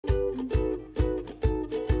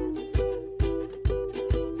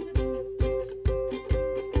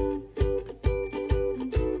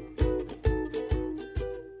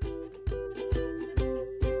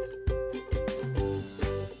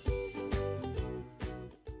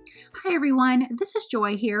Hi everyone, this is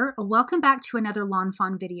Joy here. Welcome back to another Lawn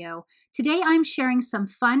Fawn video. Today I'm sharing some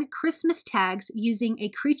fun Christmas tags using a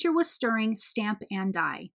Creature with Stirring stamp and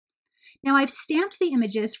die. Now I've stamped the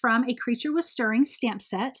images from a Creature with Stirring stamp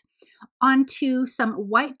set onto some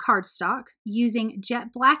white cardstock using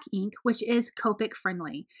jet black ink, which is Copic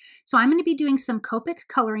friendly. So I'm going to be doing some Copic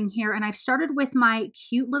coloring here, and I've started with my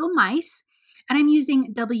cute little mice, and I'm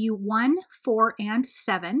using W1, 4, and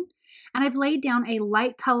 7. And I've laid down a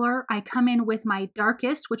light color. I come in with my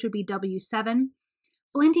darkest, which would be W7,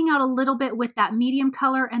 blending out a little bit with that medium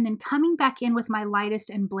color, and then coming back in with my lightest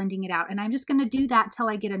and blending it out. And I'm just going to do that till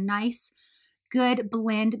I get a nice, good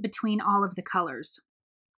blend between all of the colors.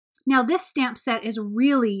 Now this stamp set is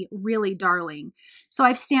really, really darling. So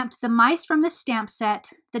I've stamped the mice from the stamp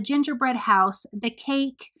set, the gingerbread house, the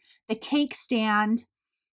cake stand,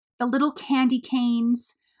 the little candy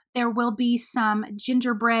canes. There will be some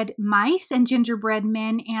gingerbread mice and gingerbread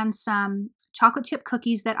men and some chocolate chip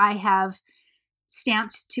cookies that I have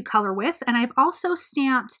stamped to color with. And I've also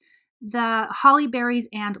stamped the holly berries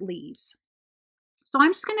and leaves. So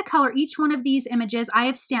I'm just going to color each one of these images. I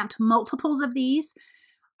have stamped multiples of these.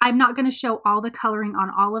 I'm not going to show all the coloring on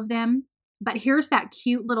all of them, but here's that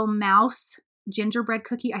cute little mouse gingerbread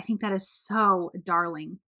cookie. I think that is so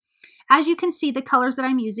darling. As you can see, the colors that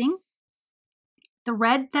I'm using, the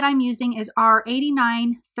red that I'm using is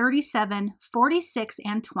R89, 37, 46,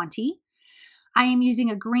 and 20. I am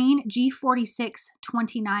using a green G46,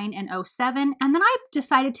 29, and 07. And then I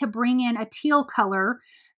decided to bring in a teal color,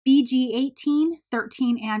 BG18,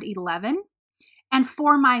 13, and 11. And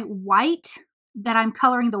for my white that I'm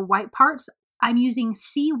coloring the white parts, I'm using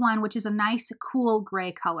C1, which is a nice cool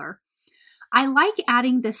gray color. I like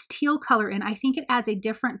adding this teal color in. I think it adds a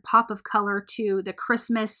different pop of color to the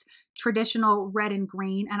Christmas traditional red and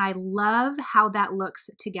green, and I love how that looks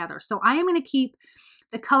together. So I am going to keep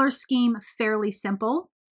the color scheme fairly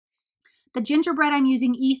simple. The gingerbread I'm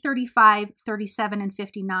using E35, 37, and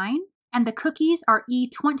 59, and the cookies are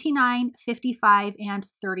E29, 55, and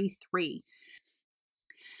 33.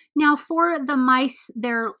 Now for the mice,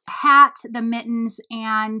 their hat, the mittens,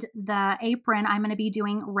 and the apron, I'm going to be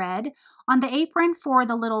doing red. On the apron for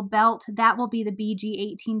the little belt, that will be the BG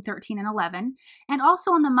 18, 13, and 11. And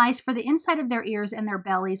also on the mice for the inside of their ears and their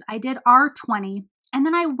bellies, I did R20. And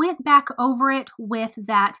then I went back over it with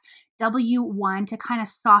that W1 to kind of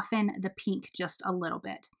soften the pink just a little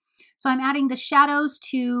bit. So I'm adding the shadows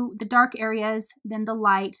to the dark areas, then the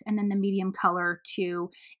light, and then the medium color to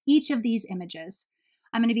each of these images.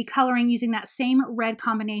 I'm going to be coloring using that same red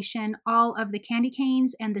combination, all of the candy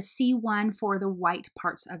canes and the C1 for the white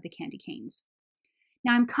parts of the candy canes.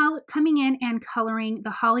 Now I'm coming in and coloring the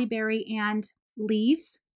holly berry and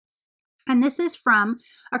leaves. And this is from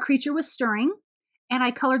a Creature with Stirring. And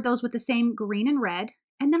I colored those with the same green and red.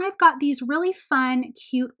 And then I've got these really fun,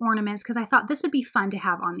 cute ornaments because I thought this would be fun to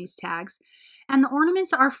have on these tags. And the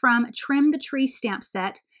ornaments are from Trim the Tree stamp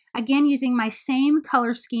set. Again, using my same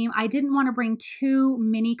color scheme. I didn't want to bring too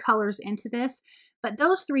many colors into this, but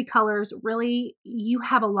those three colors, really, you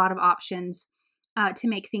have a lot of options to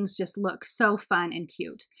make things just look so fun and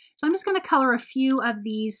cute. So I'm just going to color a few of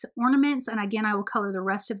these ornaments, and again, I will color the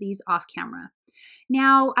rest of these off camera.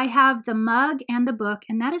 Now, I have the mug and the book,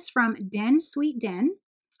 and that is from Den Sweet Den.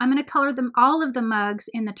 I'm going to color them, all of the mugs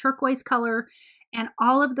in the turquoise color and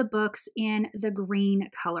all of the books in the green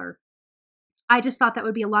color. I just thought that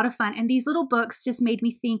would be a lot of fun. And these little books just made me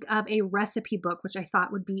think of a recipe book, which I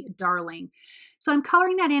thought would be darling. So I'm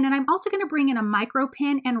coloring that in, and I'm also going to bring in a micro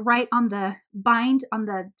pen and write on the bind, on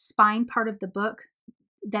the spine part of the book,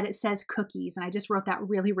 that it says cookies. And I just wrote that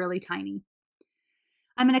really, really tiny.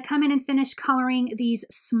 I'm going to come in and finish coloring these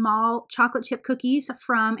small chocolate chip cookies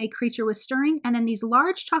from a Creature with Stirring. And then these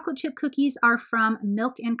large chocolate chip cookies are from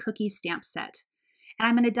Milk and Cookies stamp set. And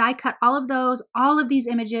I'm going to die cut all of these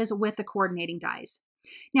images with the coordinating dies.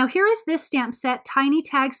 Now here is this stamp set, Tiny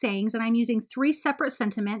Tag Sayings, and I'm using 3 separate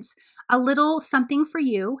sentiments, a little something for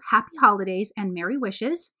you, Happy Holidays, and Merry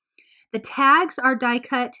Wishes. The tags are die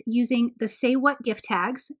cut using the Say What gift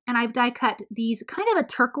tags, and I've die cut these kind of a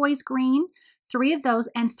turquoise green, 3 of those,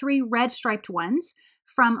 and 3 red striped ones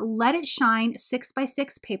from Let It Shine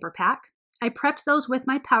 6x6 paper pack. I prepped those with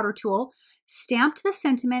my powder tool, stamped the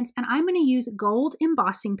sentiments, and I'm going to use gold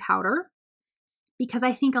embossing powder because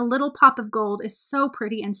I think a little pop of gold is so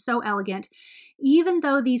pretty and so elegant. Even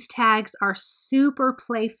though these tags are super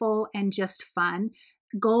playful and just fun,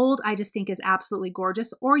 gold I just think is absolutely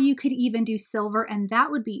gorgeous. Or you could even do silver, and that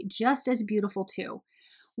would be just as beautiful too.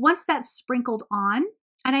 Once that's sprinkled on,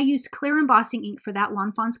 and I used clear embossing ink for that,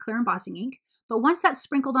 Lawn Fawn's clear embossing ink, But once that's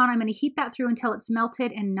sprinkled on, I'm going to heat that through until it's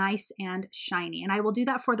melted and nice and shiny. And I will do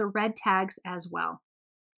that for the red tags as well.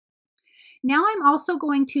 Now I'm also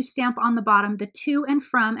going to stamp on the bottom the to and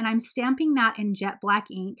from, and I'm stamping that in jet black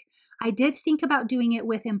ink. I did think about doing it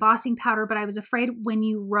with embossing powder, but I was afraid when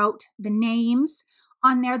you wrote the names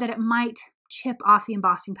on there that it might chip off the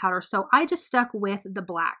embossing powder. So I just stuck with the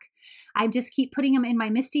black. I just keep putting them in my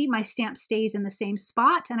MISTI. My stamp stays in the same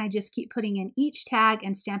spot, and I just keep putting in each tag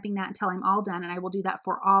and stamping that until I'm all done. And I will do that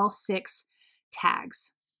for all 6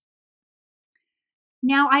 tags.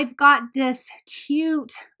 Now I've got this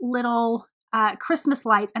cute little Christmas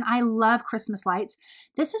lights, and I love Christmas lights.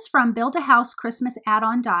 This is from Build a House Christmas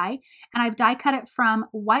add-on die, and I've die cut it from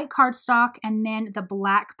white cardstock, and then the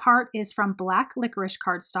black part is from black licorice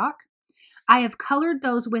cardstock. I have colored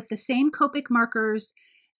those with the same Copic markers,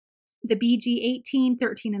 the BG 18,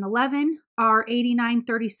 13, and 11, R 89,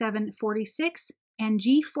 37, 46, and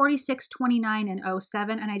G 46, 29, and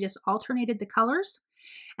 07, and I just alternated the colors.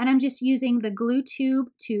 And I'm just using the glue tube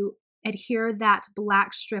to adhere that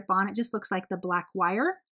black strip on. It just looks like the black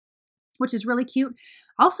wire, which is really cute.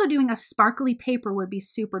 Also doing a sparkly paper would be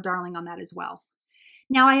super darling on that as well.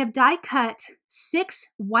 Now I have die cut 6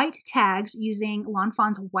 white tags using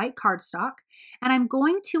Lawnfawn's white cardstock, and I'm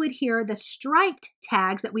going to adhere the striped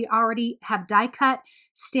tags that we already have die cut,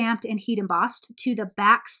 stamped, and heat embossed to the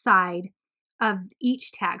back side of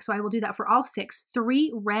each tag. So I will do that for all 6,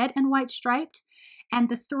 3 red and white striped, and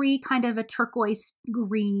the 3 kind of a turquoise,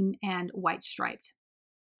 green, and white striped.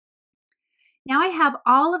 Now I have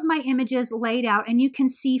all of my images laid out, and you can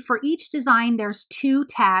see for each design there's 2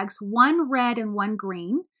 tags, 1 red and 1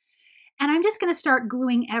 green. And I'm just going to start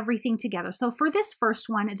gluing everything together. So for this first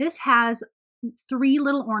one, this has 3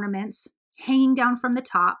 little ornaments hanging down from the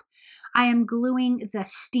top. I am gluing the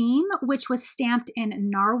steam, which was stamped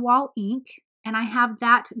in Narwhal ink, and I have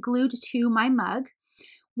that glued to my mug.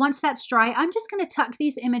 Once that's dry, I'm just going to tuck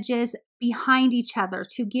these images behind each other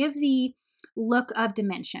to give the look of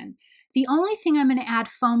dimension. The only thing I'm going to add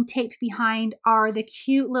foam tape behind are the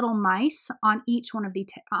cute little mice on each one of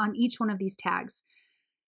these tags.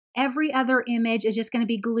 Every other image is just going to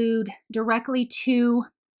be glued directly to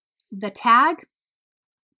the tag.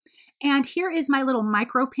 And here is my little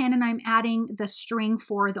micro pin, and I'm adding the string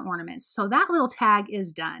for the ornaments. So that little tag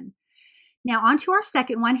is done. Now onto our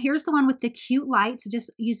second one. Here's the one with the cute lights, just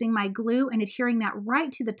using my glue and adhering that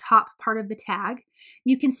right to the top part of the tag.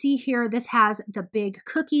 You can see here this has the big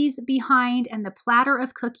cookies behind and the platter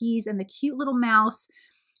of cookies and the cute little mouse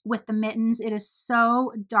with the mittens. It is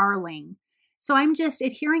so darling. So I'm just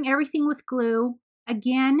adhering everything with glue.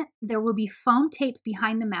 Again, there will be foam tape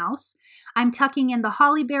behind the mouse. I'm tucking in the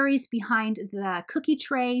holly berries behind the cookie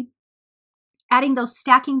tray,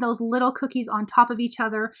 stacking those little cookies on top of each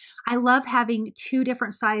other. I love having 2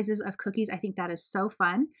 different sizes of cookies. I think that is so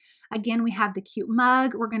fun. Again, we have the cute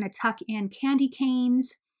mug. We're going to tuck in candy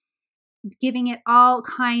canes, giving it all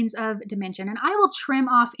kinds of dimension. And I will trim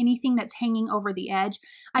off anything that's hanging over the edge.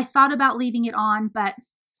 I thought about leaving it on, but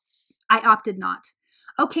I opted not.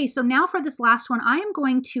 Okay, so now for this last one, I am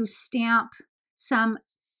going to stamp some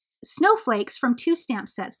snowflakes from 2 stamp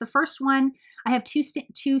sets. The first one, I have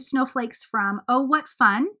two snowflakes from Oh What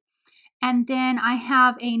Fun, and then I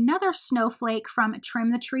have another snowflake from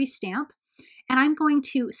Trim the Tree stamp, and I'm going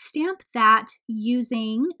to stamp that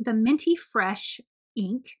using the Minty Fresh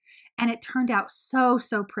ink, and it turned out so,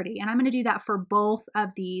 so pretty, and I'm going to do that for both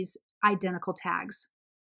of these identical tags.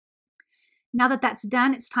 Now that that's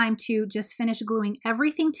done, it's time to just finish gluing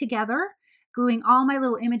everything together. Gluing all my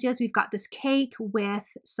little images. We've got this cake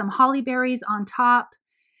with some holly berries on top,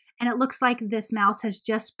 and it looks like this mouse has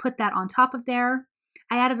just put that on top of there.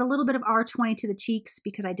 I added a little bit of R20 to the cheeks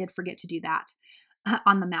because I did forget to do that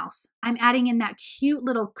on the mouse. I'm adding in that cute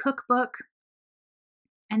little cookbook,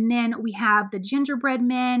 and then we have the gingerbread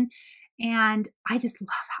men, and I just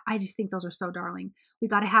think those are so darling. We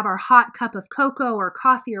got to have our hot cup of cocoa or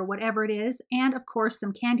coffee or whatever it is, and of course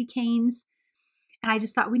some candy canes. And I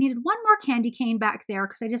just thought we needed one more candy cane back there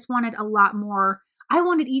because I just wanted a lot more. I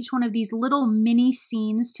wanted each one of these little mini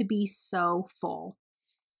scenes to be so full.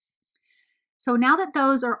 So now that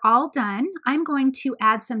those are all done, I'm going to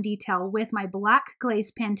add some detail with my black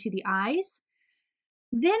glaze pen to the eyes.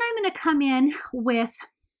 Then I'm going to come in with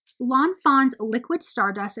Lawnfawn's liquid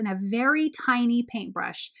stardust and a very tiny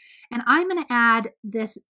paintbrush. And I'm going to add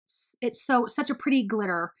this, it's such a pretty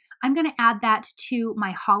glitter. I'm going to add that to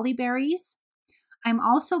my holly berries. I'm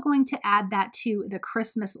also going to add that to the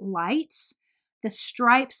Christmas lights, the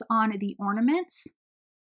stripes on the ornaments.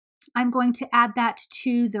 I'm going to add that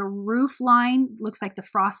to the roof line, looks like the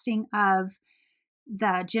frosting of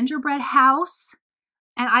the gingerbread house.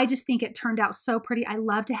 And I just think it turned out so pretty. I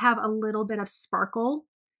love to have a little bit of sparkle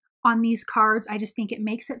on these cards. I just think it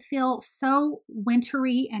makes it feel so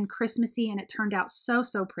wintry and Christmassy, and it turned out so,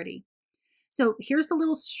 so pretty. So here's the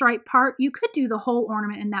little stripe part. You could do the whole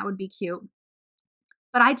ornament and that would be cute,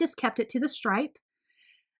 but I just kept it to the stripe.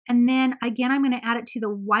 And then again, I'm going to add it to the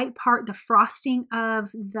white part, the frosting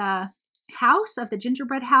of the house, of the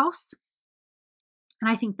gingerbread house.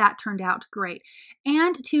 And I think that turned out great.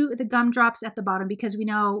 And to the gumdrops at the bottom, because we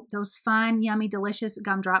know those fun, yummy, delicious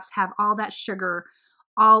gumdrops have all that sugar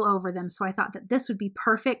all over them. So I thought that this would be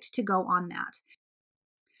perfect to go on that.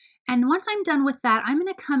 And once I'm done with that, I'm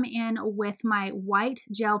going to come in with my white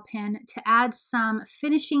gel pen to add some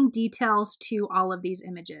finishing details to all of these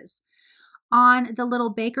images. On the little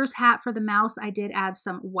baker's hat for the mouse, I did add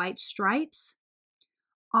some white stripes.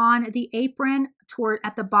 On the apron,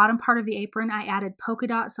 at the bottom part of the apron, I added polka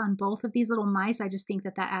dots on both of these little mice. I just think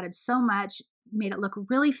that that added so much, made it look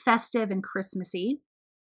really festive and Christmassy.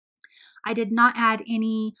 I did not add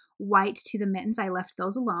any white to the mittens. I left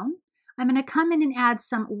those alone. I'm going to come in and add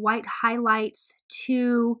some white highlights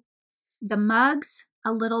to the mugs,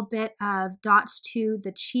 a little bit of dots to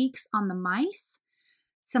the cheeks on the mice,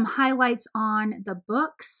 some highlights on the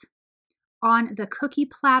books, on the cookie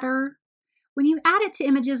platter. When you add it to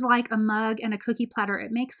images like a mug and a cookie platter,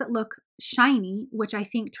 it makes it look shiny, which I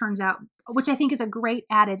think is a great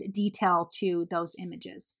added detail to those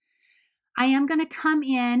images. I am going to come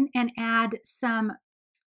in and add some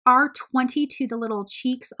R20 to the little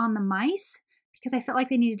cheeks on the mice because I felt like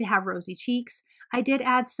they needed to have rosy cheeks. I did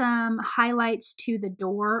add some highlights to the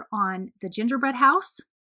door on the gingerbread house.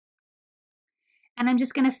 And I'm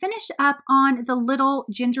just going to finish up on the little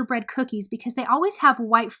gingerbread cookies because they always have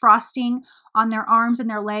white frosting on their arms and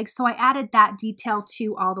their legs. So I added that detail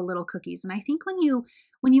to all the little cookies. And I think when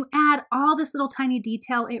you add all this little tiny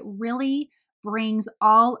detail, it really brings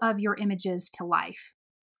all of your images to life.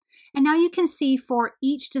 And now you can see for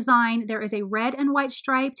each design, there is a red and white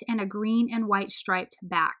striped and a green and white striped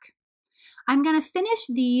back. I'm going to finish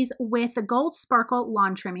these with the gold sparkle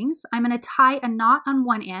lawn trimmings. I'm going to tie a knot on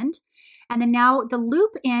one end, and then now the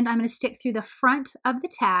loop end I'm going to stick through the front of the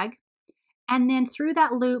tag, and then through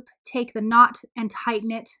that loop take the knot and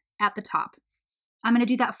tighten it at the top. I'm going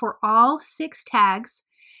to do that for all 6 tags,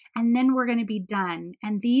 and then we're going to be done.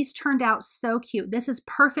 And these turned out so cute. This is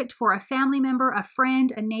perfect for a family member, a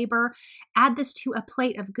friend, a neighbor. Add this to a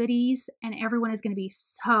plate of goodies, and everyone is going to be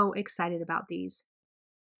so excited about these.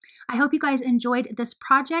 I hope you guys enjoyed this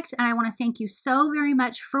project, and I want to thank you so very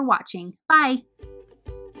much for watching. Bye!